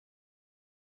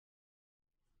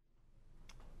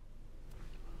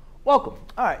Welcome.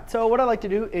 All right, so what I'd like to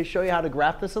do is show you how to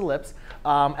graph this ellipse,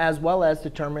 as well as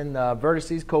determine the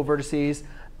vertices, co-vertices,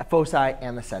 foci,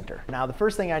 and the center. Now, the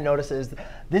first thing I notice is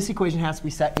this equation has to be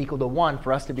set equal to 1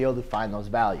 for us to be able to find those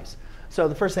values. So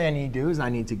the first thing I need to do is I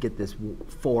need to get this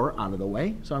 4 out of the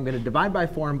way. So I'm going to divide by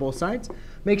 4 on both sides.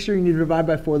 Make sure you need to divide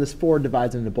by 4. This 4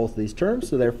 divides into both of these terms.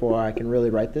 So therefore, I can really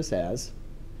write this as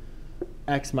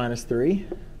x minus 3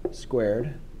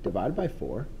 squared divided by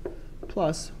 4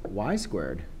 plus y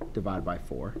squared divided by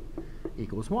 4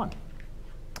 equals 1.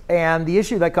 And the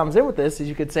issue that comes in with this is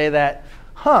you could say that,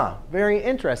 very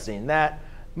interesting, that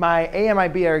my A and my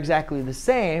B are exactly the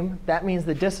same. That means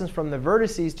the distance from the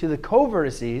vertices to the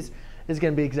co-vertices is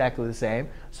going to be exactly the same.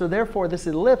 So therefore, this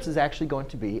ellipse is actually going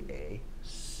to be a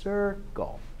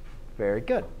circle. Very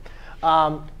good.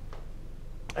 And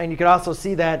you can also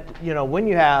see that when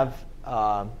you have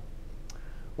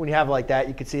like that,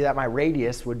 you can see that my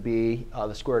radius would be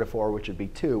the square root of 4, which would be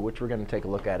 2, which we're going to take a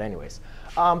look at anyways.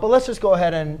 But let's just go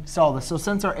ahead and solve this. So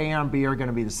since our A and B are going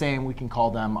to be the same, we can call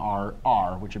them our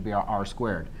r, which would be our r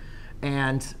squared.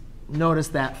 And notice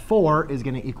that 4 is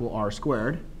going to equal r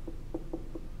squared.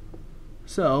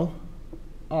 So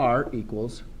r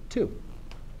equals 2.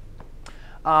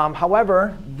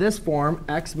 However, this form,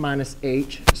 x minus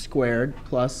h squared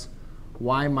plus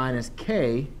y minus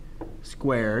k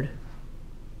squared,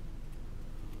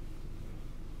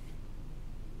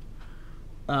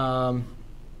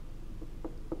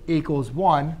 equals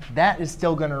 1, that is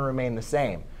still going to remain the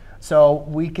same. So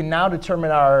we can now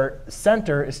determine our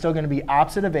center is still going to be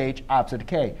opposite of h, opposite of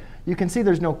k. You can see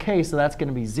there's no k, so that's going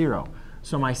to be 0.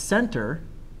 So my center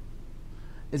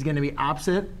is going to be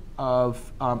opposite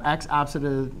of x opposite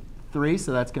of 3,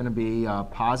 so that's going to be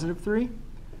positive 3,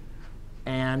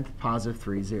 and positive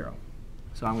 3, 0.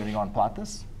 So I'm going to go and plot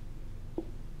this. I'm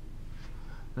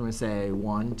going to say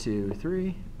 1, 2,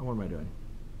 3. What am I doing?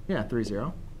 Yeah, 3,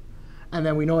 0. And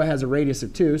then we know it has a radius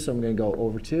of 2, so I'm going to go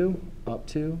over 2, up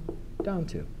 2, down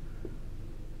 2.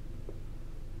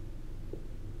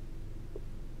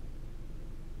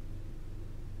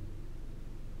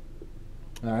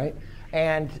 All right.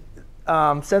 And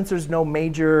since there's no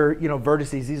major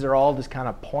vertices, these are all just kind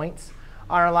of points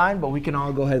on our line. But we can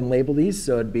all go ahead and label these.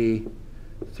 So it'd be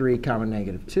 3,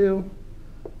 negative 2,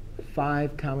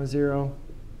 5, 0,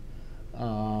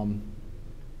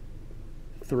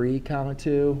 3,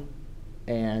 2,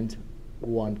 and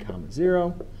 1,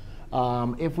 0.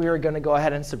 If we are going to go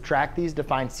ahead and subtract these to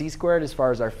find c squared as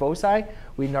far as our foci,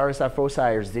 we notice our foci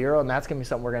are 0. And that's going to be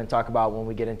something we're going to talk about when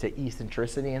we get into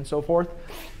eccentricity and so forth.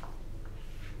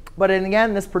 But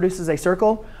again, this produces a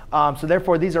circle. So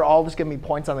therefore, these are all just going to be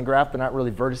points on the graph. They're not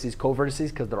really vertices, co-vertices,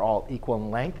 because they're all equal in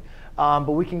length.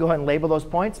 But we can go ahead and label those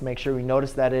points. Make sure we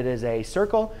notice that it is a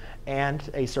circle and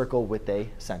a circle with a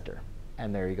center.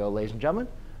 And there you go, ladies and gentlemen.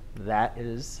 That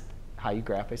is how you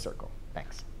graph a circle.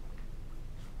 Thanks.